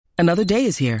Another day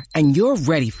is here, and you're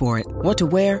ready for it. What to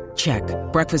wear? Check.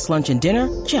 Breakfast, lunch, and dinner?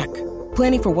 Check.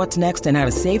 Planning for what's next and how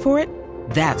to save for it?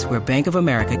 That's where Bank of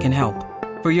America can help.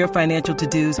 For your financial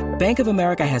to-dos, Bank of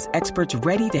America has experts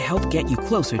ready to help get you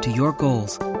closer to your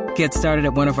goals. Get started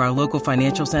at one of our local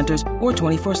financial centers or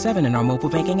 24/7 in our mobile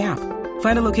banking app.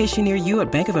 Find a location near you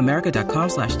at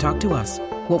bankofamerica.com/talktous.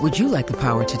 What would you like the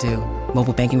power to do?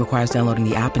 Mobile banking requires downloading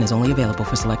the app and is only available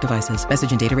for select devices.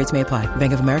 Message and data rates may apply.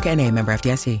 Bank of America N.A., member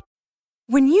FDIC.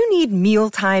 When you need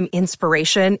mealtime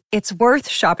inspiration, it's worth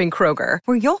shopping Kroger,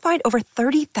 where you'll find over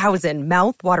 30,000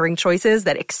 mouth-watering choices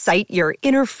that excite your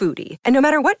inner foodie. And no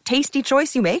matter what tasty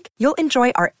choice you make, you'll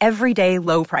enjoy our everyday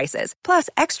low prices, plus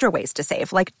extra ways to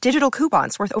save, like digital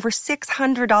coupons worth over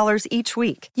 $600 each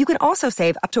week. You can also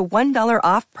save up to $1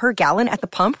 off per gallon at the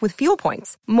pump with fuel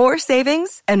points. More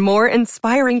savings and more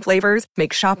inspiring flavors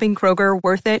make shopping Kroger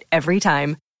worth it every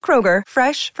time. Kroger,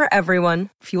 fresh for everyone.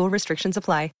 Fuel restrictions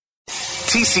apply.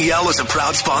 TCL is a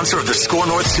proud sponsor of the Score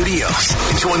North Studios.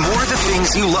 Enjoy more of the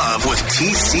things you love with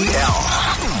TCL.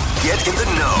 Get in the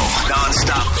know.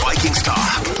 Non-stop Vikings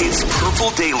talk. It's Purple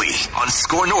Daily on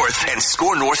Score North and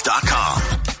ScoreNorth.com.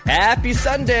 Happy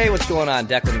Sunday. What's going on?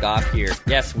 Declan Goff here.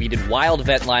 Yes, we did Wild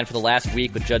Vent Line for the last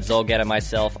week with Judd Zolgad and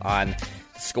myself on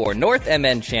Score North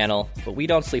MN channel, but we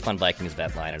don't sleep on Vikings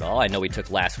Vent Line at all. I know we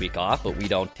took last week off, but we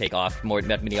don't take off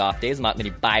many off days, not many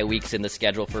bye weeks in the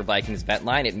schedule for Vikings Vent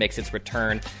Line. It makes its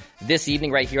return this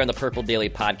evening right here on the Purple Daily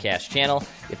Podcast channel.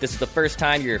 If this is the first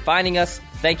time you're finding us,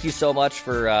 thank you so much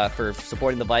for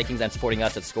supporting the Vikings and supporting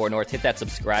us at Score North. Hit that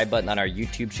subscribe button on our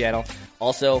YouTube channel.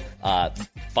 Also,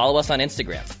 follow us on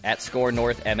Instagram at Score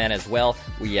North MN as well.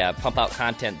 We pump out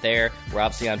content there. We're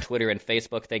obviously on Twitter and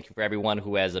Facebook. Thank you for everyone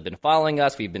who has been following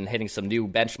us. We've been hitting some new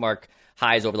benchmark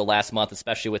highs over the last month,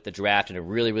 especially with the draft, and a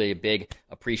really, really big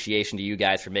appreciation to you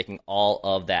guys for making all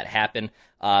of that happen.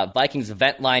 Vikings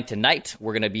Vent Line tonight.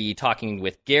 We're going to be talking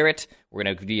with Garrett. We're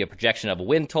going to do a projection of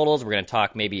win totals. We're going to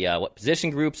talk maybe what position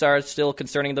groups are still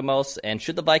concerning the most, and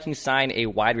should the Vikings sign a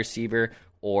wide receiver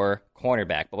or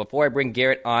cornerback. But before I bring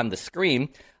Garrett on the screen,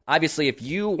 obviously, if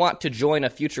you want to join a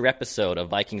future episode of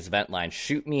Vikings Vent Line,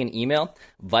 shoot me an email,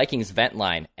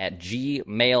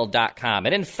 vikingsventline@gmail.com.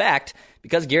 And in fact,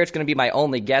 because Garrett's going to be my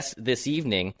only guest this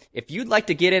evening, if you'd like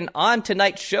to get in on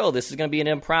tonight's show, this is going to be an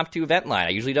impromptu vent line.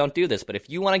 I usually don't do this, but if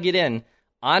you want to get in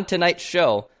on tonight's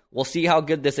show, we'll see how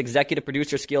good this executive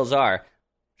producer skills are.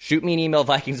 Shoot me an email,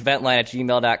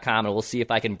 vikingsventline@gmail.com, and we'll see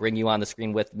if I can bring you on the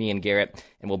screen with me and Garrett,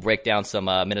 and we'll break down some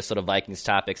Minnesota Vikings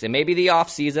topics and maybe the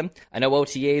offseason. I know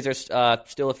OTAs are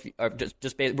still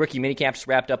just rookie minicamps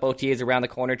wrapped up. OTAs around the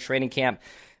corner, training camp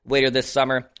later this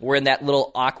summer. We're in that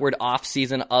little awkward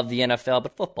offseason of the NFL,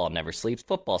 but football never sleeps.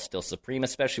 Football's still supreme,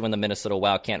 especially when the Minnesota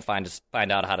Wild can't find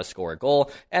out how to score a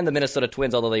goal, and the Minnesota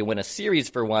Twins, although they win a series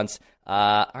for once,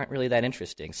 aren't really that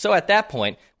interesting. So at that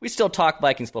point, we still talk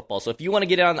Vikings football. So if you want to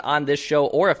get on this show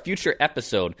or a future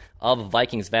episode of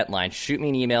Vikings Vent Line, shoot me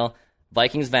an email,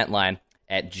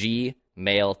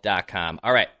 vikingsventline@gmail.com.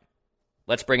 All right,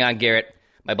 let's bring on Garrett.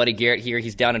 My buddy Garrett here,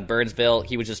 he's down in Burnsville.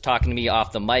 He was just talking to me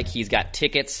off the mic. He's got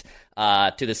tickets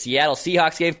to the Seattle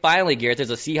Seahawks game. Finally, Garrett, there's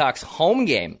a Seahawks home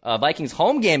game, Vikings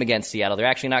home game against Seattle. They're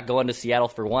actually not going to Seattle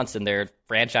for once in their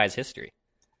franchise history.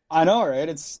 I know, right?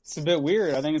 It's a bit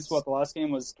weird. I think it's the last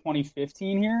game was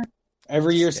 2015 here.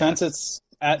 Every year since it's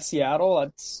at Seattle,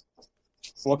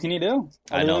 what can you do?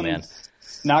 I know, man.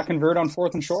 Not convert on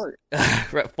 4th and short.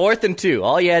 4th and 2.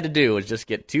 All you had to do was just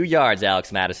get 2 yards,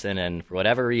 Alex Madison, and for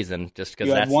whatever reason, just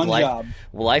because that's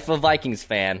life of Vikings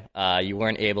fan, you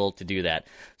weren't able to do that.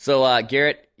 So,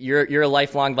 Garrett, you're a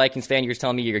lifelong Vikings fan. You're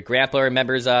telling me your grandpa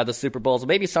remembers the Super Bowls.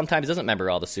 Maybe sometimes doesn't remember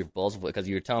all the Super Bowls because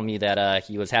you were telling me that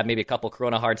he had maybe a couple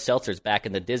Corona hard seltzers back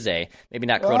in the Dizzy. Maybe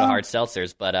not Corona hard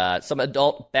seltzers, but some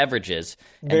adult beverages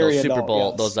and those Super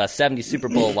Bowl, those 70 Super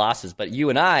Bowl losses. But you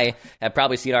and I have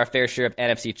probably seen our fair share of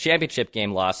NFC Championship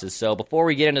game losses. So before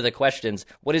we get into the questions,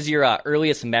 what is your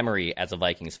earliest memory as a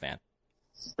Vikings fan?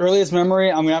 Earliest memory,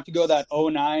 I'm going to have to go that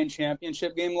 2009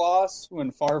 championship game loss when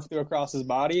Favre threw across his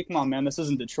body. Come on, man, this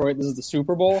isn't Detroit. This is the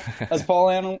Super Bowl, as Paul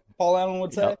Allen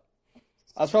would say. Yep.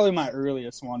 That's probably my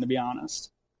earliest one, to be honest.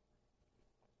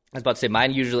 I was about to say,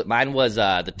 mine was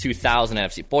the 2000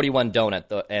 NFC 41 donut,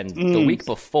 the week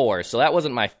before. So that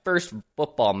wasn't my first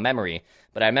football memory,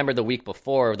 but I remember the week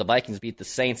before the Vikings beat the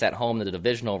Saints at home in the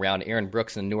divisional round, Aaron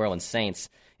Brooks and the New Orleans Saints,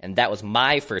 and that was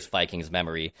my first Vikings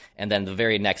memory. And then the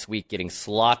very next week getting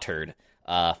slaughtered,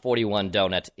 41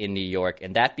 donut in New York,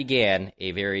 and that began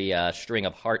a very string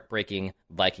of heartbreaking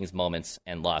Vikings moments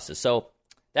and losses. So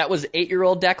that was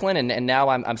 8-year-old Declan, and now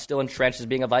I'm still entrenched as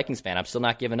being a Vikings fan. I'm still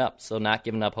not giving up. Still not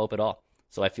giving up hope at all.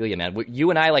 So I feel you, man. You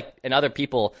and I, and other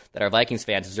people that are Vikings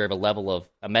fans, deserve a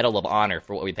medal of honor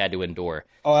for what we've had to endure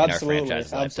in our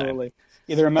franchise's lifetime. Absolutely.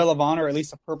 Either a medal of honor or at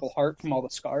least a Purple Heart from all the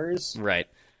scars. Right.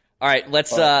 All right,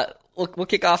 let's we'll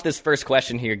kick off this first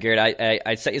question here, Garrett.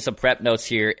 I sent you some prep notes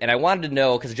here, and I wanted to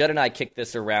know, because Judd and I kicked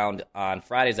this around on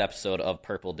Friday's episode of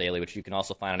Purple Daily, which you can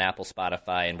also find on Apple,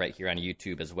 Spotify, and right here on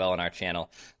YouTube as well on our channel.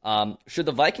 Should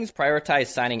the Vikings prioritize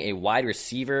signing a wide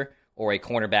receiver or a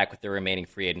cornerback with their remaining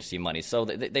free agency money? So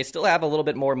they still have a little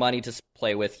bit more money to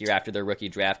play with here after their rookie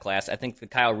draft class. I think the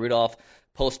Kyle Rudolph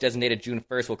post-designated June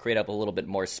 1st will create up a little bit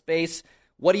more space.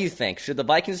 What do you think? Should the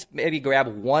Vikings maybe grab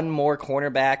one more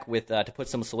cornerback with to put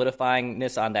some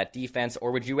solidifyingness on that defense,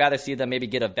 or would you rather see them maybe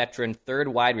get a veteran third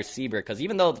wide receiver? Because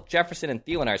even though Jefferson and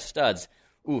Thielen are studs,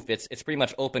 it's pretty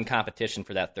much open competition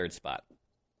for that third spot.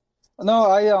 No,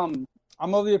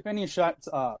 I'm of the opinion. Get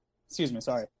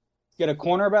a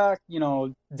cornerback.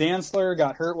 Dantzler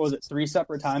got hurt. Was it 3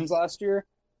 separate times last year?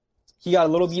 He got a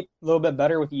little bit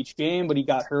better with each game, but he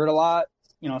got hurt a lot.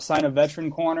 Sign a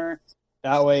veteran corner.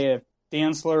 That way, if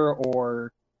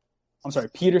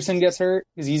Peterson gets hurt,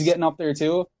 because he's getting up there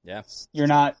too. Yeah. You're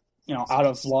not, out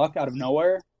of luck, out of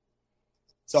nowhere.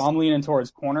 So I'm leaning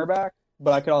towards cornerback,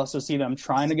 but I could also see them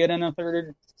trying to get in a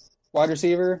third wide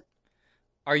receiver.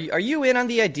 Are you in on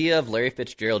the idea of Larry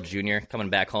Fitzgerald Jr. coming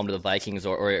back home to the Vikings,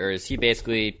 or is he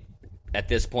basically at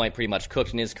this point pretty much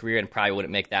cooked in his career and probably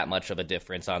wouldn't make that much of a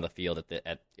difference on the field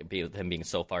at him being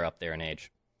so far up there in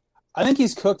age? I think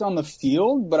he's cooked on the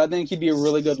field, but I think he'd be a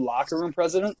really good locker room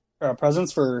presence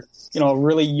for, a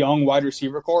really young wide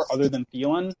receiver core other than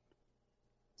Thielen.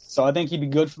 So I think he'd be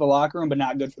good for the locker room, but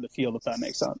not good for the field, if that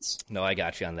makes sense. No, I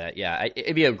got you on that. Yeah,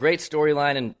 it'd be a great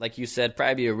storyline, and like you said,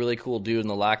 probably be a really cool dude in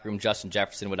the locker room. Justin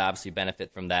Jefferson would obviously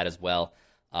benefit from that as well.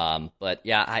 But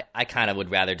yeah, I kind of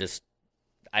would rather just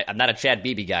 – I'm not a Chad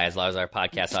Beebe guy, as long as our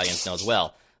podcast audience knows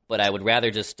well. But I would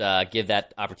rather just give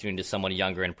that opportunity to someone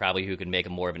younger and probably who can make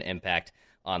more of an impact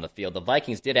on the field. The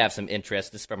Vikings did have some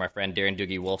interest. This is from our friend Darren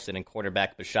Doogie Wolfson and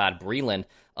cornerback Bashaud Breeland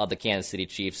of the Kansas City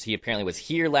Chiefs. He apparently was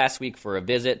here last week for a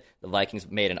visit. The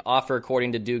Vikings made an offer,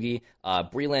 according to Doogie.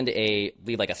 Breeland, a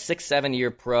 6-7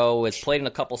 year pro, has played in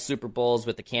a couple Super Bowls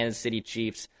with the Kansas City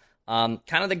Chiefs. Kind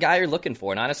of the guy you're looking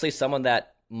for, and honestly, someone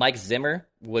that Mike Zimmer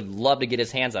would love to get his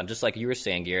hands on, just like you were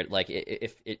saying, Garrett.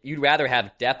 If you'd rather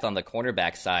have depth on the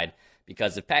cornerback side,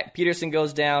 because if Pat Peterson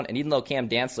goes down, and even though Cam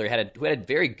Dantzler who had a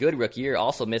very good rookie year,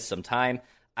 also missed some time,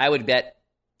 I would bet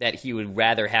that he would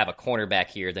rather have a cornerback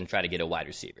here than try to get a wide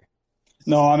receiver.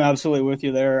 No, I'm absolutely with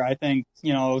you there. I think,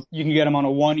 you can get him on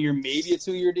a 1 year, maybe a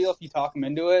 2 year deal if you talk him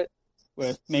into it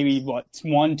with maybe,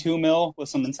 $1-2 mil with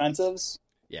some incentives.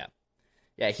 Yeah.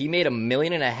 Yeah, he made $1.5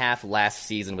 million last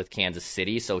season with Kansas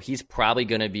City, so he's probably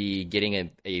going to be getting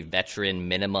a veteran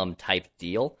minimum type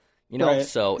deal. Right.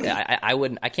 So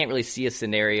I can't really see a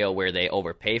scenario where they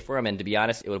overpay for him, and to be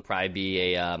honest, it would probably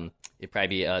be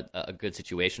a good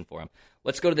situation for him.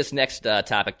 Let's go to this next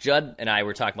topic. Judd and I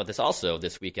were talking about this also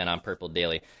this weekend on Purple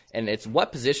Daily, and it's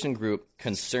what position group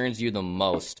concerns you the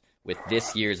most with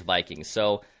this year's Vikings.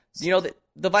 So,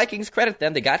 the Vikings, credit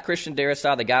them. They got Christian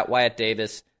Darrisaw, they got Wyatt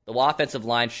Davis. The offensive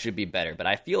line should be better. But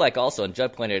I feel like also, and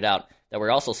Judd pointed it out, that we're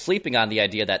also sleeping on the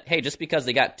idea that, hey, just because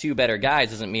they got 2 better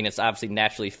guys doesn't mean it's obviously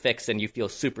naturally fixed and you feel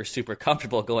super, super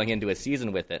comfortable going into a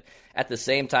season with it. At the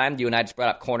same time, you and I just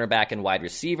brought up cornerback and wide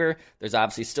receiver. There's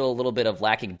obviously still a little bit of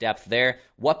lacking depth there.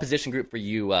 What position group for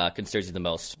you concerns you the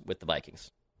most with the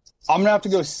Vikings? I'm going to have to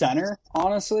go center,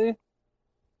 honestly.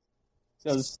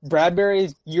 Because Bradbury,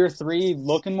 year 3,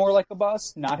 looking more like a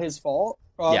bust, not his fault.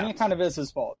 Well, yeah. I mean, it kind of is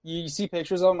his fault. You see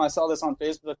pictures of him. I saw this on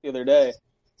Facebook the other day.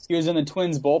 He was in the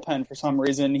Twins bullpen for some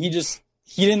reason. He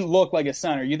didn't look like a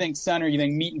center. You think center, you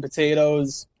think meat and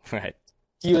potatoes. Right.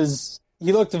 He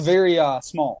looked very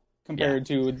small compared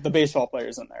to the baseball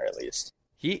players in there, at least.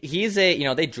 He's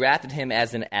they drafted him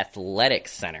as an athletic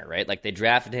center, right? Like, they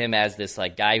drafted him as this,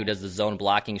 guy who does the zone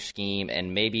blocking scheme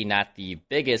and maybe not the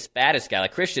biggest, baddest guy.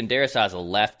 Like, Christian Darrisaw is a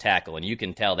left tackle, and you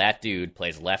can tell that dude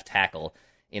plays left tackle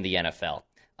in the NFL.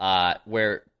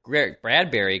 Where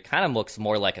Bradbury kind of looks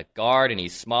more like a guard, and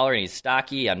he's smaller and he's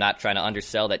stocky. I'm not trying to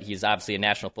undersell that he's obviously a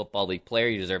National Football League player.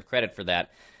 You deserve credit for that.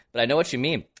 But I know what you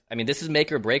mean. I mean, this is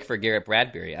make or break for Garrett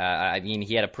Bradbury.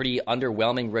 He had a pretty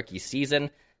underwhelming rookie season.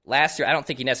 Last year, I don't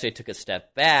think he necessarily took a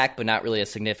step back, but not really a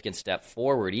significant step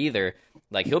forward either.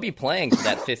 He'll be playing for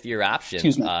that 5th-year option.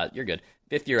 Excuse me. You're good.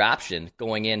 5th-year option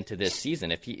going into this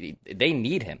season. They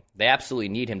need him. They absolutely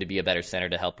need him to be a better center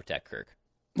to help protect Kirk.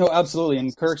 No, absolutely.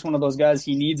 And Kirk's one of those guys,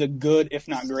 he needs a good, if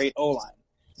not great, O-line.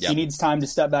 Yep. He needs time to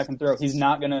step back and throw. He's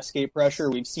not going to escape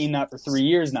pressure. We've seen that for 3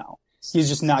 years now. He's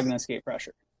just not going to escape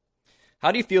pressure.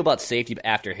 How do you feel about safety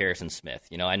after Harrison Smith?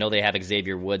 You know, I know they have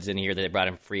Xavier Woods in here that they brought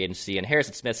in free agency, and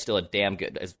Harrison Smith's still a damn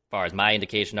good, as far as my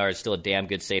indication are, is still a damn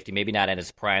good safety. Maybe not at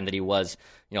his prime that he was,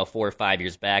 4 or 5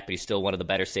 years back, but he's still one of the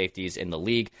better safeties in the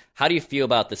league. How do you feel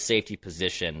about the safety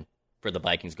position for the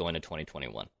Vikings going to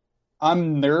 2021?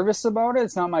 I'm nervous about it.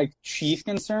 It's not my chief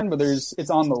concern, but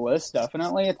it's on the list,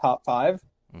 definitely, a top 5.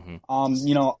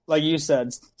 Mm-hmm. Like you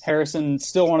said, Harrison's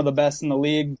still one of the best in the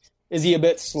league. Is he a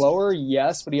bit slower?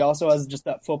 Yes, but he also has just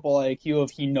that football IQ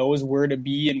of he knows where to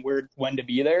be and when to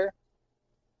be there.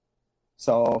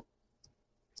 So,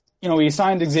 we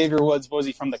signed Xavier Woods. Was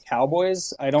he from the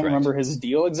Cowboys? I don't remember his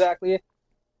deal exactly.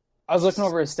 I was looking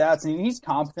over his stats, and he's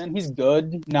competent. He's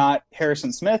good. Not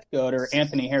Harrison Smith good or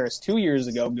Anthony Harris 2 years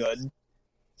ago good,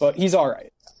 but he's all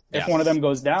right. Yeah. If one of them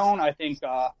goes down, I think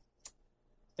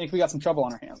we got some trouble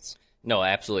on our hands. No,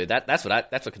 absolutely. That's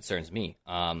what concerns me.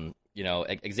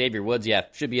 Xavier Woods,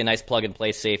 should be a nice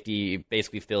plug-and-play safety. He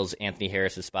basically fills Anthony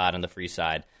Harris's spot on the free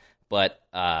side. But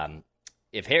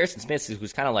if Harrison Smith,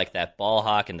 who's kind of like that ball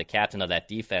hawk and the captain of that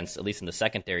defense, at least in the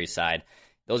secondary side,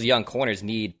 those young corners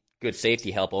need good safety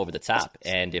help over the top.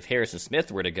 And if Harrison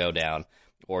Smith were to go down,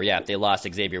 or if they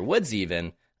lost Xavier Woods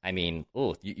even, I mean,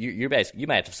 you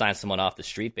might have to sign someone off the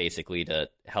street basically to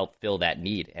help fill that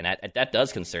need. And that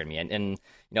does concern me. And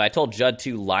I told Judd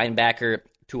too, linebacker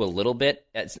to a little bit,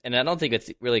 and I don't think it's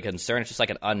really a concern. It's just like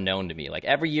an unknown to me. Like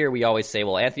every year we always say,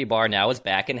 well, Anthony Barr now is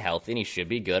back and healthy and he should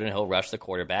be good and he'll rush the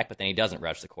quarterback, but then he doesn't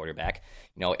rush the quarterback.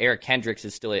 Eric Kendricks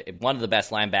is still one of the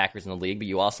best linebackers in the league, but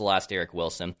you also lost Eric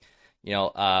Wilson.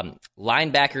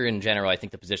 Linebacker in general, I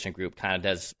think the position group kind of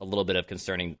does a little bit of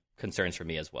concerns for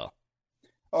me as well.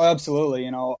 Oh, absolutely.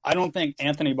 I don't think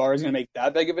Anthony Barr is going to make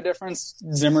that big of a difference.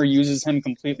 Zimmer uses him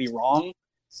completely wrong.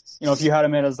 If you had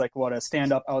him in as a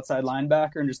stand-up outside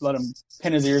linebacker and just let him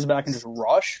pin his ears back and just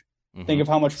rush, think of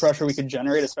how much pressure we could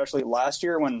generate, especially last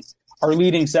year when our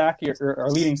leading sack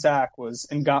was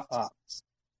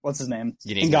what's his name?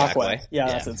 Ngakoue. Yeah,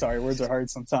 that's it. Sorry, words are hard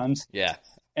sometimes. Yeah.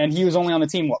 And he was only on the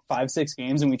team, 5-6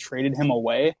 games, and we traded him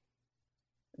away.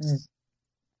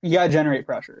 You got to generate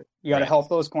pressure. You got to help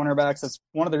those cornerbacks. That's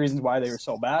one of the reasons why they were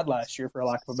so bad last year, for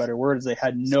lack of a better word, is they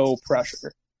had no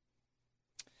pressure.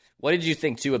 What did you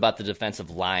think, too, about the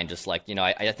defensive line? Just I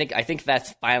think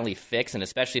that's finally fixed, and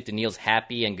especially if Daniil's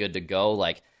happy and good to go.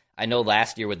 I know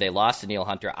last year when they lost Daniil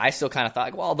Hunter, I still kind of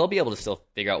thought, well, they'll be able to still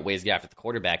figure out ways to get after the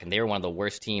quarterback, and they were one of the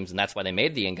worst teams, and that's why they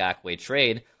made the Ngakoue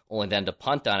trade, only then to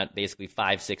punt on it basically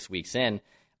 5-6 weeks in.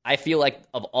 I feel like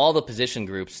of all the position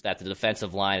groups, that the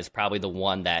defensive line is probably the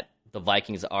one that the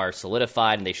Vikings are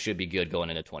solidified, and they should be good going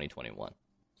into 2021.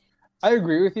 I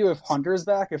agree with you if Hunter's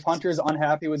back. If Hunter's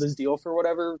unhappy with his deal for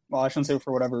whatever, well, I shouldn't say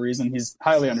for whatever reason, he's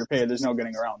highly underpaid. There's no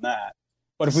getting around that.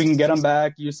 But if we can get him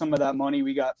back, use some of that money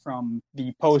we got from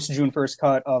the post-June 1st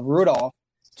cut of Rudolph,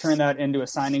 turn that into a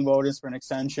signing bonus for an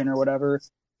extension or whatever,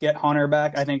 get Hunter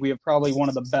back, I think we have probably one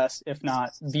of the best, if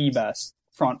not the best,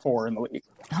 front four in the league.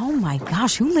 Oh my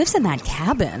gosh, who lives in that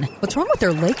cabin? What's wrong with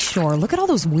their lakeshore? Look at all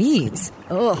those weeds.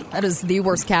 Ugh, that is the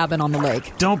worst cabin on the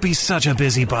lake. Don't be such a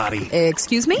busybody.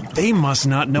 Excuse me? They must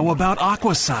not know about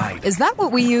Aquacide. Is that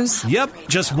what we use? Yep,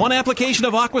 just one application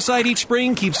of Aquacide each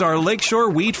spring keeps our lakeshore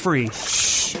weed-free.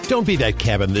 Shh! Don't be that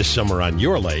cabin this summer on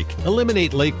your lake.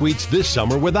 Eliminate lake weeds this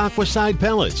summer with Aquacide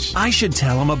pellets. I should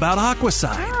tell them about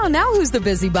Aquacide. Oh, now who's the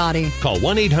busybody? Call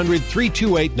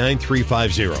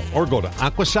 1-800-328-9350 or go to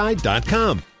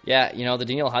aquacide.com. Yeah, the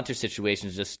Daniil Hunter situation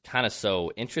is just kind of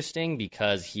so interesting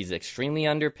because he's extremely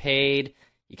underpaid.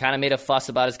 He kind of made a fuss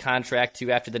about his contract,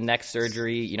 too, after the neck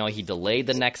surgery. He delayed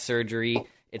the neck surgery.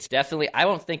 It's definitely, I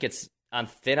don't think it's on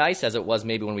thin ice as it was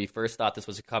maybe when we first thought this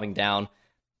was coming down,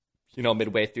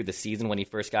 midway through the season when he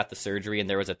first got the surgery and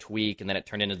there was a tweak and then it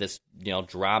turned into this,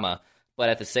 drama. But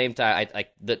at the same time,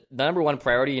 the number one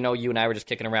priority, you and I were just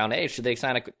kicking around, hey, should they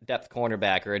sign a depth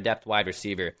cornerback or a depth wide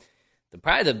receiver?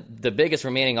 Probably the biggest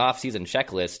remaining offseason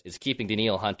checklist is keeping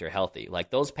Daniil Hunter healthy.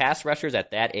 Those pass rushers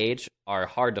at that age are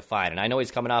hard to find. And I know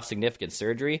he's coming off significant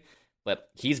surgery, but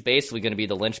he's basically going to be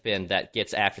the linchpin that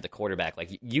gets after the quarterback.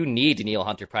 You need Daniil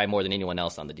Hunter probably more than anyone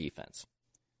else on the defense.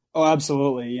 Oh,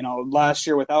 absolutely. Last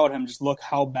year without him, just look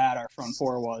how bad our front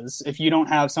four was. If you don't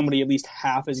have somebody at least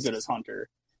half as good as Hunter,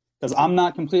 because I'm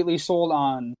not completely sold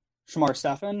on Shamar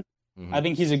Stephen. Mm-hmm. I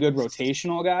think he's a good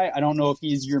rotational guy. I don't know if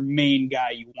he's your main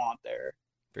guy you want there.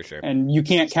 For sure. And you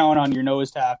can't count on your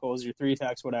nose tackles, your three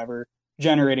techs, whatever,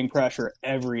 generating pressure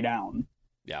every down.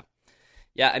 Yeah.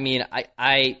 Yeah, I mean,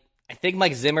 I think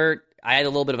Mike Zimmer, I had a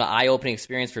little bit of an eye-opening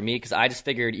experience for me because I just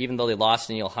figured even though they lost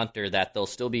Daniil Hunter that they'll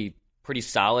still be pretty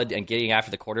solid and getting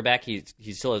after the quarterback.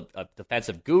 He's still a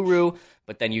defensive guru,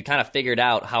 but then you kind of figured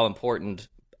out how important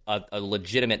a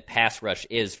legitimate pass rush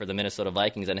is for the Minnesota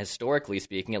Vikings. And historically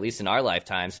speaking, at least in our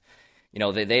lifetimes,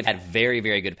 they've had very,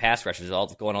 very good pass rushes, all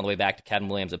going all the way back to Kevin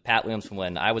Williams and Pat Williams from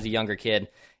when I was a younger kid.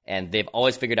 And they've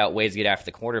always figured out ways to get after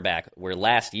the quarterback, where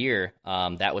last year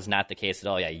that was not the case at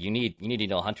all. Yeah, you need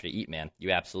Danielle Hunter to eat, man.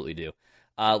 You absolutely do.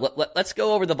 Let's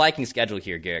go over the Viking schedule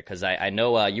here, Garrett, because I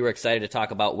know you were excited to talk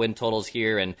about win totals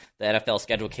here, and the NFL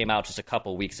schedule came out just a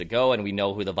couple weeks ago, and we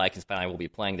know who the Vikings finally will be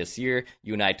playing this year.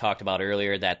 You and I talked about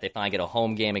earlier that they finally get a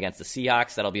home game against the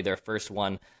Seahawks. That'll be their first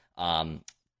home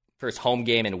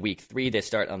game in Week 3. They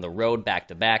start on the road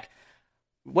back-to-back.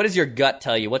 What does your gut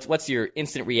tell you? What's your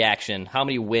instant reaction? How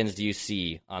many wins do you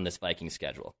see on this Viking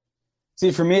schedule?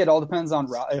 See, for me, it all depends on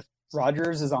if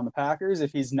Rodgers is on the Packers.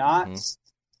 If he's not,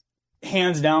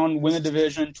 hands down, win the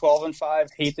division, 12-5.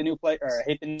 Hate the new play, or I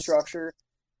hate the new structure.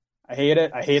 I hate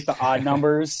it. I hate the odd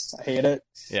numbers. I hate it.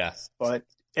 Yeah. But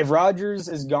if Rodgers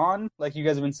is gone, like you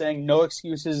guys have been saying, no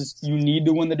excuses. You need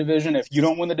to win the division. If you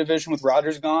don't win the division with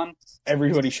Rodgers gone,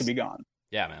 everybody should be gone.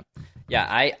 Yeah, man. Yeah,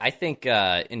 I think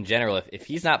in general, if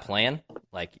he's not playing,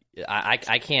 like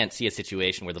I can't see a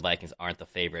situation where the Vikings aren't the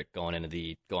favorite going into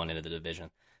the division.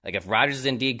 Like if Rodgers is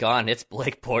indeed gone, it's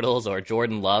Blake Bortles or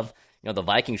Jordan Love. The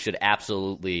Vikings should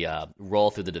absolutely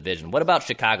roll through the division. What about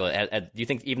Chicago? Do you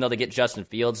think even though they get Justin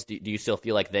Fields, do you still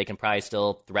feel like they can probably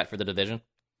still threat for the division?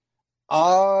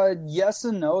 Yes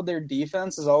and no. Their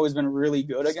defense has always been really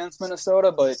good against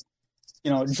Minnesota, but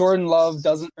Jordan Love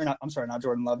not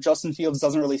Jordan Love. Justin Fields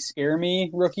doesn't really scare me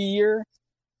rookie year.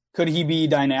 Could he be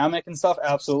dynamic and stuff?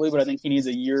 Absolutely, but I think he needs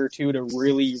a year or two to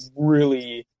really,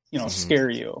 really, scare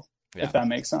you, if that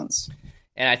makes sense.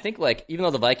 And I think, even though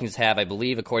the Vikings have, I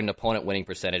believe, according to opponent winning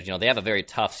percentage, they have a very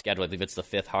tough schedule. I believe it's the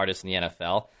 5th hardest in the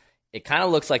NFL. It kind of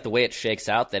looks like the way it shakes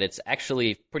out that it's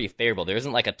actually pretty favorable. There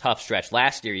isn't a tough stretch.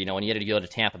 Last year, when you had to go to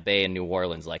Tampa Bay and New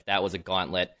Orleans, that was a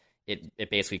gauntlet. It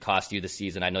basically cost you the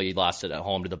season. I know you lost it at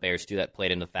home to the Bears, too. That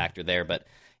played into factor there. But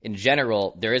in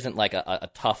general, there isn't a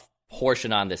tough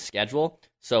portion on this schedule.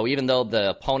 So even though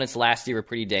the opponents last year were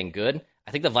pretty dang good,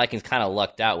 I think the Vikings kind of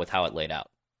lucked out with how it laid out.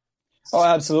 Oh,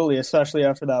 absolutely, especially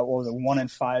after that,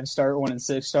 1-5 start,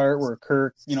 1-6 start, where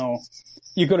Kirk,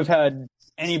 you could have had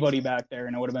anybody back there,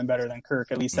 and it would have been better than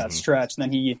Kirk, at least that stretch. And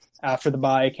then he, after the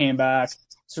bye, came back,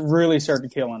 so really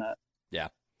started killing it. Yeah.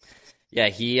 Yeah,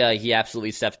 he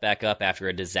absolutely stepped back up after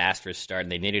a disastrous start,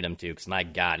 and they needed him to, because my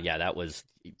God, yeah, that was,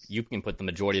 you can put the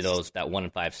majority of that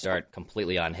 1-5 start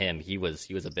completely on him. He was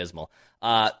abysmal.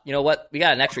 You know what? We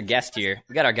got an extra guest here.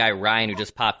 We got our guy Ryan who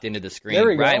just popped into the screen. There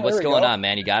we go. Ryan, what's going on,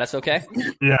 man? You got us okay?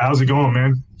 Yeah, how's it going,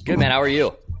 man? Good, man. How are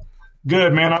you?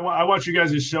 Good, man. I watch you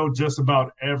guys' show just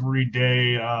about every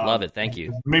day. Love it. Thank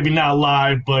you. Maybe not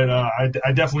live, but I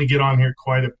definitely get on here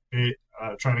quite a bit.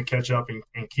 Trying to catch up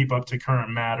and keep up to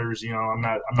current matters. I'm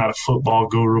not a football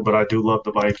guru, but I do love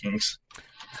the Vikings.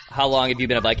 How long have you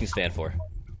been a Vikings fan for?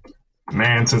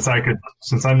 Man, since I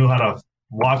knew how to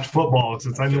watch football,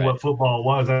 since I knew what football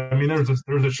was. I mean, there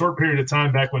was a short period of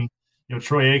time back when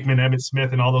Troy Aikman, Emmitt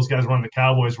Smith, and all those guys were on the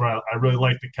Cowboys, where I really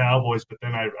liked the Cowboys, but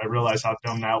then I realized how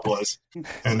dumb that was,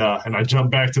 and I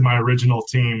jumped back to my original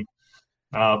team.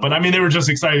 But I mean, they were just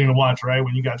exciting to watch, right?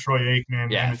 When you got Troy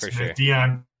Aikman, Emmitt Smith, sure.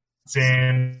 Deion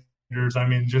Sanders, I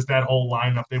mean, just that whole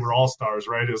lineup, they were all-stars,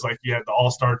 right? It was like you had the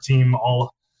all-star team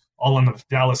all on the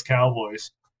Dallas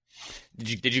Cowboys.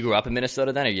 Did you grow up in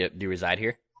Minnesota then, or do you reside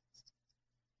here?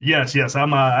 Yes.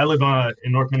 I live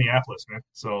in North Minneapolis, man.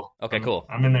 So okay, cool.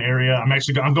 I'm in the area.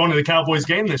 I'm going to the Cowboys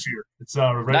game this year. It's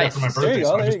right after my birthday,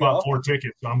 so I just bought 4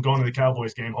 tickets. So I'm going to the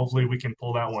Cowboys game. Hopefully, we can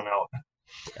pull that one out.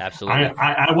 Absolutely.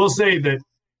 I will say that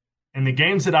in the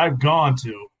games that I've gone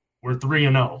to, we're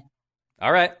 3-0.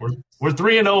 All right. We're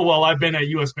 3-0 while I've been at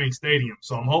US Bank Stadium.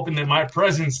 So I'm hoping that my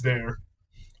presence there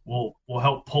will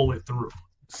help pull it through.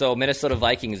 So Minnesota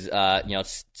Vikings,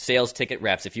 sales ticket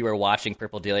reps. If you were watching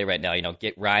Purple Daily right now,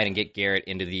 get Ryan and get Garrett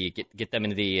into get them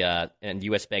into the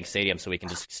US Bank Stadium so we can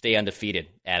just stay undefeated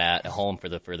at home for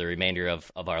the remainder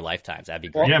of our lifetimes. That'd be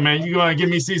great. Yeah, man, you want to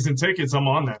give me season tickets? I'm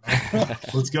on that, man.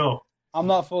 Let's go. I'm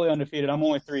not fully undefeated. I'm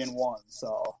only 3-1.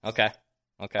 So okay.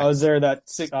 I was there that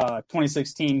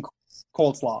 2016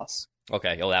 Colts loss.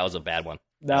 Okay. Oh, that was a bad one.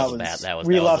 That was bad.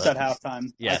 We left at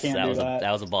halftime. Yes,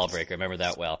 that was a ball breaker. I remember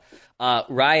that well.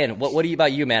 Ryan, what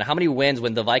about you, man? How many wins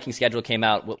when the Viking schedule came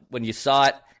out? When you saw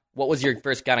it, what was your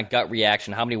first kind of gut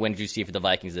reaction? How many wins did you see for the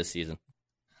Vikings this season?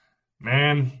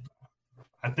 Man,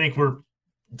 I think to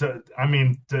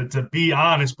be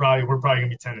honest, we're probably gonna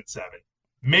be 10-7,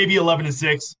 maybe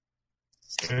 11-6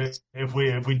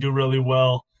 if we do really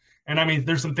well. And I mean,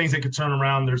 there's some things that could turn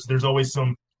around. There's always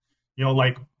some,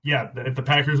 if the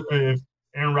Packers, if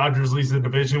Aaron Rodgers leads the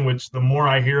division, which the more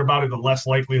I hear about it, the less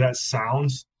likely that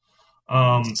sounds.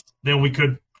 then we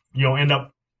could, end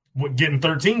up getting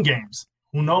 13 games.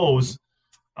 Who knows?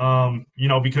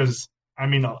 Because I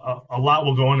mean, a lot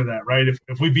will go into that, right?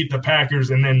 If we beat the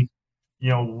Packers and then,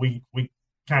 we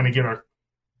kind of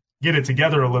get it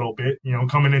together a little bit,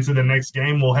 coming into the next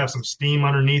game, we'll have some steam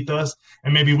underneath us,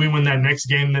 and maybe we win that next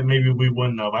game that maybe we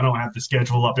wouldn't have. I don't have the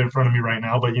schedule up in front of me right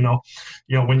now, but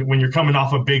when you're coming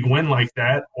off a big win like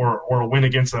that, or a win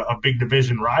against a big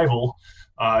division rival,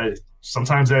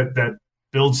 sometimes that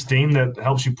builds steam that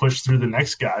helps you push through the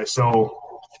next guy. So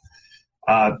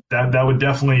that would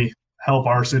definitely help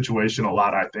our situation a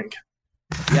lot, I think.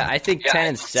 Yeah, I think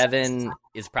 10-7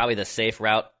 is probably the safe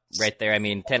route right there. I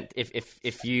mean, 10.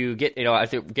 If you get, I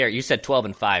think Garrett, you said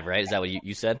 12-5, right? Is that what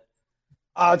you said?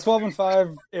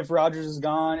 12-5 if Rodgers is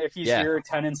gone. If he's here,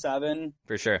 10-7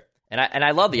 for sure. And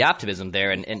I love the optimism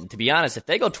there. And to be honest, if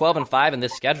they go 12-5 in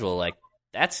this schedule, like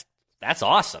that's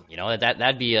awesome.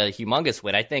 That'd be a humongous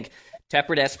win. I think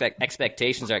tempered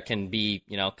expectations can be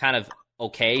kind of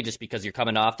okay, just because you're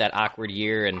coming off that awkward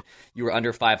year and you were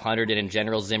under 500, and in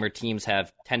general, Zimmer teams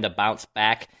tend to bounce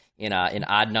back in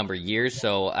odd number years.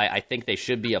 So I think they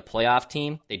should be a playoff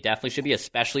team. They definitely should be,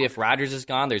 especially if Rodgers is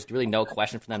gone. There's really no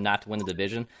question for them not to win the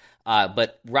division.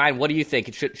 But Ryan, what do you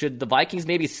think? Should the Vikings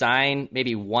maybe sign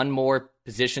one more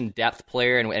position depth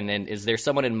player? And is there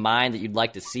someone in mind that you'd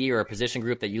like to see, or a position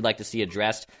group that you'd like to see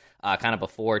addressed kind of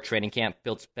before training camp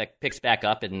picks back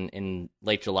up in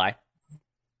late July?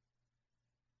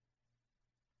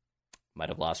 Might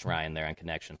have lost Ryan there on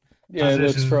connection. Yeah, it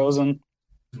looks frozen.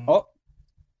 Oh.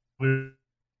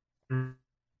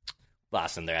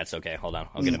 Lost him there. That's okay. Hold on.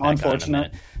 I'll get it back on in a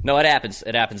minute. No, it happens.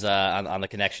 It happens on the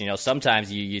connection. Sometimes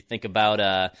you think about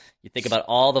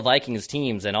all the Vikings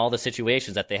teams and all the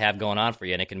situations that they have going on for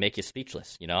you, and it can make you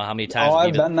speechless. How many times?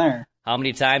 I've been there. How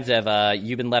many times have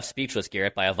you been left speechless,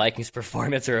 Garrett, by a Vikings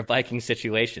performance or a Vikings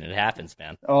situation? It happens,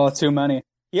 man. Oh, too many.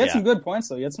 He had some good points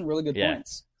though. He had some really good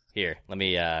points. Here, let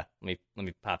me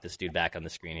pop this dude back on the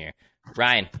screen here.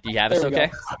 Ryan, do you have us okay?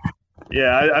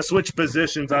 Yeah, I switched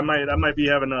positions. I might be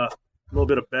having a little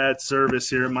bit of bad service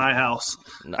here at my house.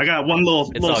 No, I got one little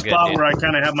spot where I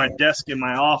kind of have my desk in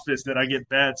my office that I get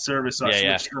bad service, so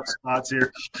I switched up spots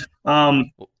here.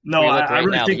 No, I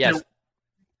really think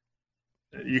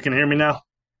that you can hear me now.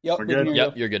 Yep, we're good.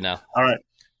 Yep, you're good now. All right.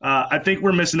 I think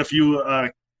we're missing a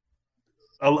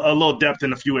little depth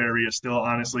in a few areas still,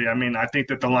 honestly. I mean, I think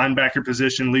that the linebacker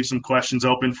position leaves some questions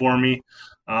open for me,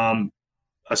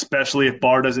 especially if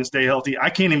Barr doesn't stay healthy. I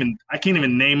can't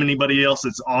even name anybody else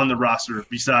that's on the roster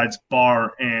besides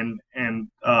Barr and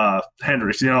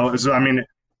Hendricks. So I mean,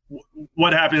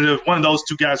 what happens if one of those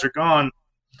two guys are gone?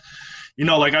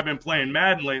 Like I've been playing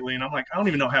Madden lately, and I'm like, I don't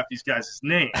even know half these guys'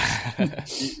 names.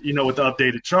 With the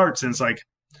updated charts, and it's like,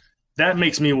 that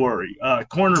makes me worry.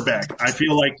 Cornerback, I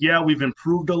feel like, we've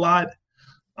improved a lot.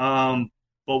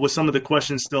 But with some of the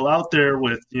questions still out there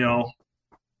with the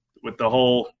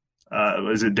whole,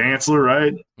 is it Dantzler,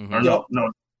 right? Mm-hmm. Or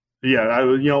no. Yeah,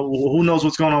 who knows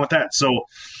what's going on with that. So,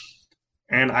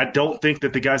 and I don't think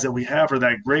that the guys that we have are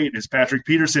that great. Is Patrick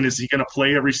Peterson, is he going to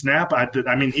play every snap?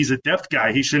 I mean, he's a depth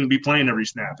guy. He shouldn't be playing every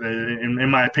snap, in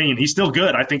my opinion. He's still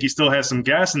good. I think he still has some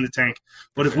gas in the tank.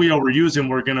 But if we overuse him,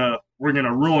 we're gonna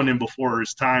ruin him before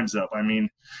his time's up. I mean,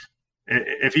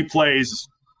 if he plays,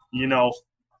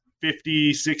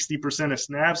 50, 60% of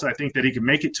snaps, I think that he can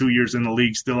make it 2 years in the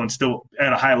league still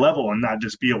at a high level and not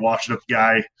just be a washed-up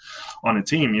guy on a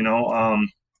team,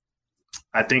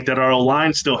 I think that our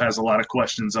line still has a lot of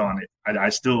questions on it.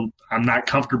 I'm not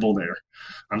comfortable there.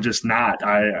 I'm just not.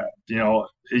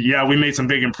 We made some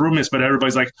big improvements, but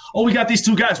everybody's like, oh, we got these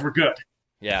two guys, we're good.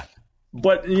 Yeah.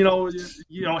 But,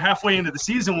 halfway into the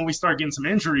season when we start getting some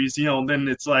injuries, then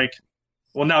it's like,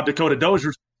 well, now Dakota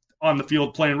Dozier's on the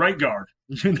field playing right guard,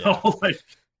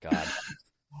 God.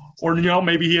 Or,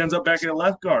 maybe he ends up back at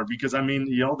left guard because, I mean,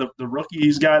 the rookie,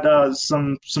 he's got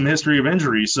some history of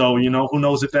injury. So, who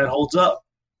knows if that holds up.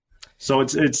 So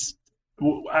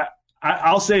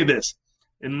I'll say this.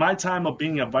 In my time of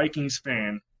being a Vikings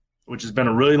fan, which has been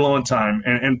a really long time,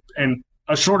 and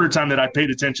a shorter time that I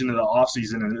paid attention to the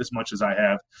offseason as much as I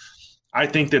have, I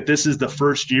think that this is the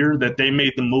first year that they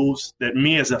made the moves that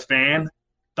me as a fan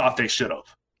thought they should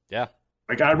have. Yeah.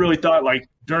 Like, I really thought,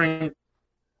 during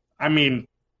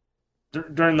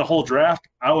the whole draft,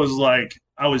 I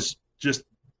was just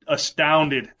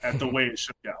astounded at the way it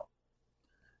shook out.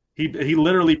 He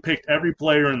literally picked every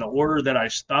player in the order that I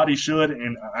thought he should,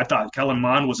 and I thought Kellen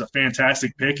Mond was a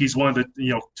fantastic pick. He's one of the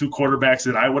two quarterbacks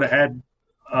that I would have had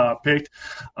picked.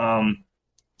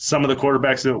 Some of the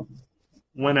quarterbacks that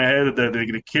went ahead,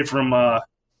 the kid from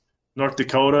North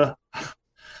Dakota,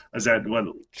 is that what?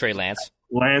 Trey Lance.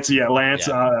 Lance. Yeah.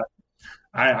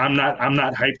 I'm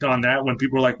not hyped on that. When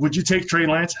people are like, "Would you take Trey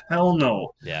Lance?" Hell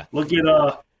no. Yeah. Look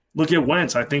at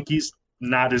Wentz. I think he's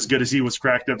not as good as he was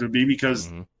cracked up to be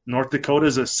because North Dakota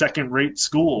is a second-rate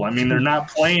school. I mean, they're not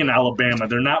playing Alabama.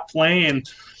 They're not playing,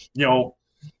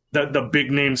 the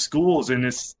big-name schools, and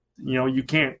it's you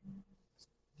can't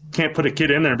put a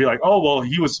kid in there and be like, "Oh, well,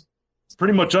 he was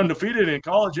pretty much undefeated in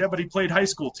college, yeah, but he played high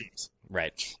school teams."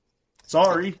 Right.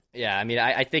 Sorry. Yeah, I mean,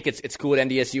 I think it's cool that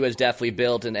NDSU has definitely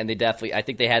built, and they definitely, I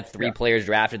think they had 3 players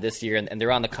drafted this year, and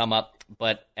they're on the come up.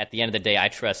 But at the end of the day, I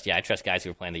trust guys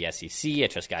who are playing the SEC. I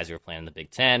trust guys who are playing in the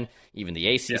Big Ten, even the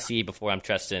ACC, before I'm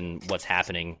trusting what's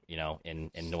happening,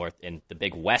 in North, in the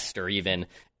Big West, or even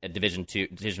a Division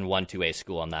 1, 2A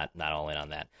school. I'm not all in on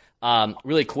that.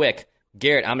 Really quick,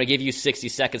 Garrett, I'm going to give you 60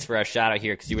 seconds for our shout out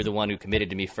here because you were the one who committed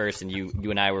to me first, and you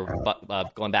and I were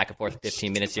going back and forth for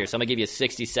 15 minutes here. So I'm going to give you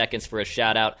 60 seconds for a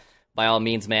shout out. By all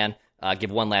means, man,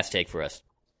 give one last take for us.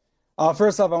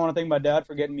 First off, I want to thank my dad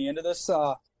for getting me into this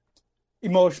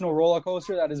emotional roller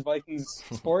coaster that is Vikings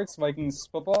sports, Vikings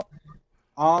football.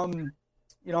 One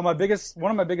of my biggest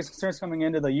concerns coming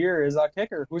into the year is our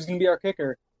kicker. Who's going to be our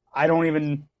kicker? I don't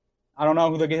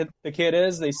know who the kid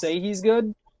is. They say he's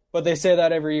good, but they say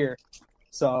that every year.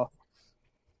 So,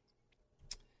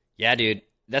 yeah, dude,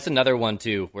 that's another one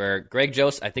too. Where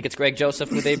I think it's Greg Joseph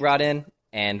who they brought in,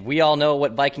 and we all know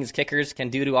what Vikings kickers can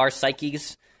do to our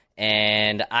psyches.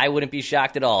 And I wouldn't be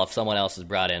shocked at all if someone else is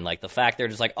brought in. Like the fact they're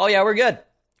just like, "Oh yeah, we're good.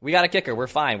 We got a kicker. We're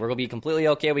fine. We're gonna be completely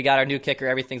okay. We got our new kicker.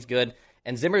 Everything's good."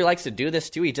 And Zimmer likes to do this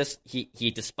too.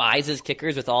 He despises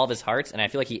kickers with all of his hearts, and I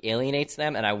feel like he alienates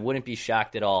them. And I wouldn't be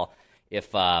shocked at all if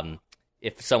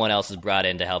someone else is brought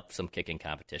in to help some kicking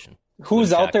competition.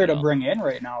 Who's out there to bring in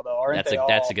right now, though?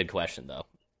 That's a good question, though.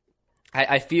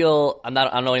 I feel I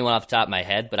don't know anyone off the top of my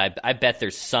head, but I bet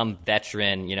there's some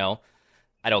veteran.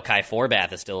 I know Kai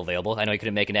Forbath is still available. I know he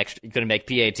couldn't make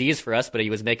PATs for us, but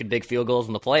he was making big field goals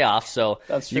in the playoffs. So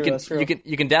that's true.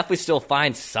 You can definitely still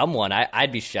find someone.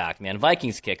 I'd be shocked, man.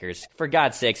 Vikings kickers, for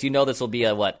God's sakes, this will be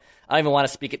I don't even want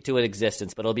to speak it to an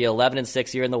existence, but it'll be 11-6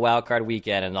 here in the wild card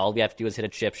weekend, and all we have to do is hit a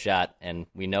chip shot, and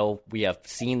we know we have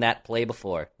seen that play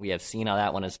before. We have seen how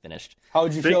that one is finished. How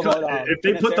would you feel about if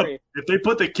they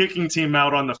put the kicking team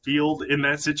out on the field in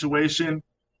that situation?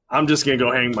 I'm just going to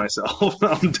go hang myself.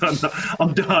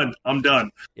 I'm done.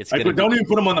 Don't even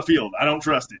put them on the field. I don't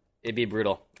trust it. It'd be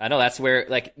brutal. I know that's where,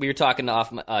 we were talking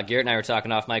off, Garrett and I were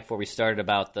talking off mic before we started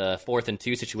about the 4th and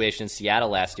 2 situation in Seattle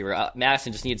last year where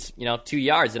Madison just needs, 2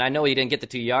 yards. And I know he didn't get the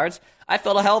 2 yards. I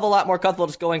felt a hell of a lot more comfortable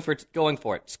just going for it.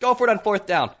 Just go for it on 4th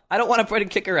down. I don't want to put a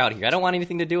kicker out here. I don't want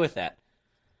anything to do with that.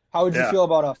 How would you feel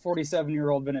about a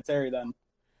 47-year-old Vinatieri then?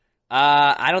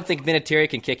 I don't think Vinatieri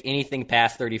can kick anything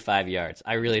past 35 yards.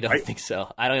 I really don't think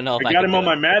so. I don't know if I got him on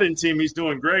my Madden team. He's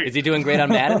doing great. Is he doing great on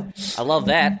Madden? I love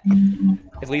that.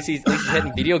 At least he's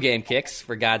hitting video game kicks,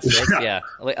 for God's sake. Yeah.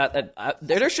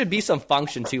 There should be some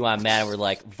function, too, on Madden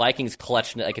where, Vikings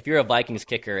clutch. If you're a Vikings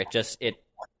kicker,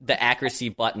 the accuracy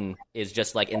button is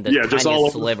just, in the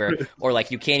tiniest sliver. Or,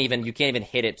 you can't even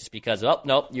hit it just because, oh,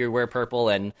 nope, you wear purple,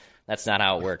 and that's not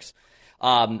how it works.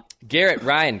 Garrett,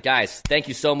 Ryan, guys, thank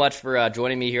you so much for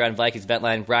joining me here on Vikings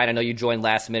Ventline. Ryan, I know you joined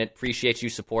last minute. Appreciate you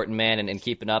supporting, man, and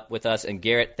keeping up with us. And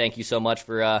Garrett, thank you so much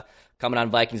for coming on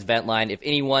Vikings Ventline. If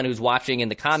anyone who's watching in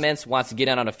the comments wants to get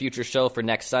in on a future show for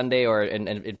next Sunday or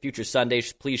in future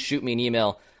Sundays, please shoot me an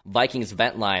email,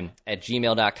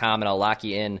 vikingsventline@gmail.com, and I'll lock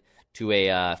you in to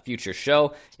a future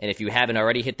show. And if you haven't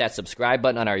already, hit that subscribe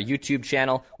button on our YouTube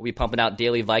channel. We'll be pumping out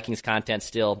daily Vikings content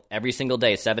still every single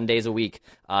day, 7 days a week,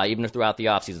 even throughout the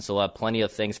offseason. So we'll have plenty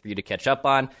of things for you to catch up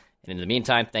on. And in the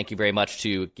meantime, thank you very much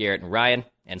to Garrett and Ryan,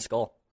 and Skull.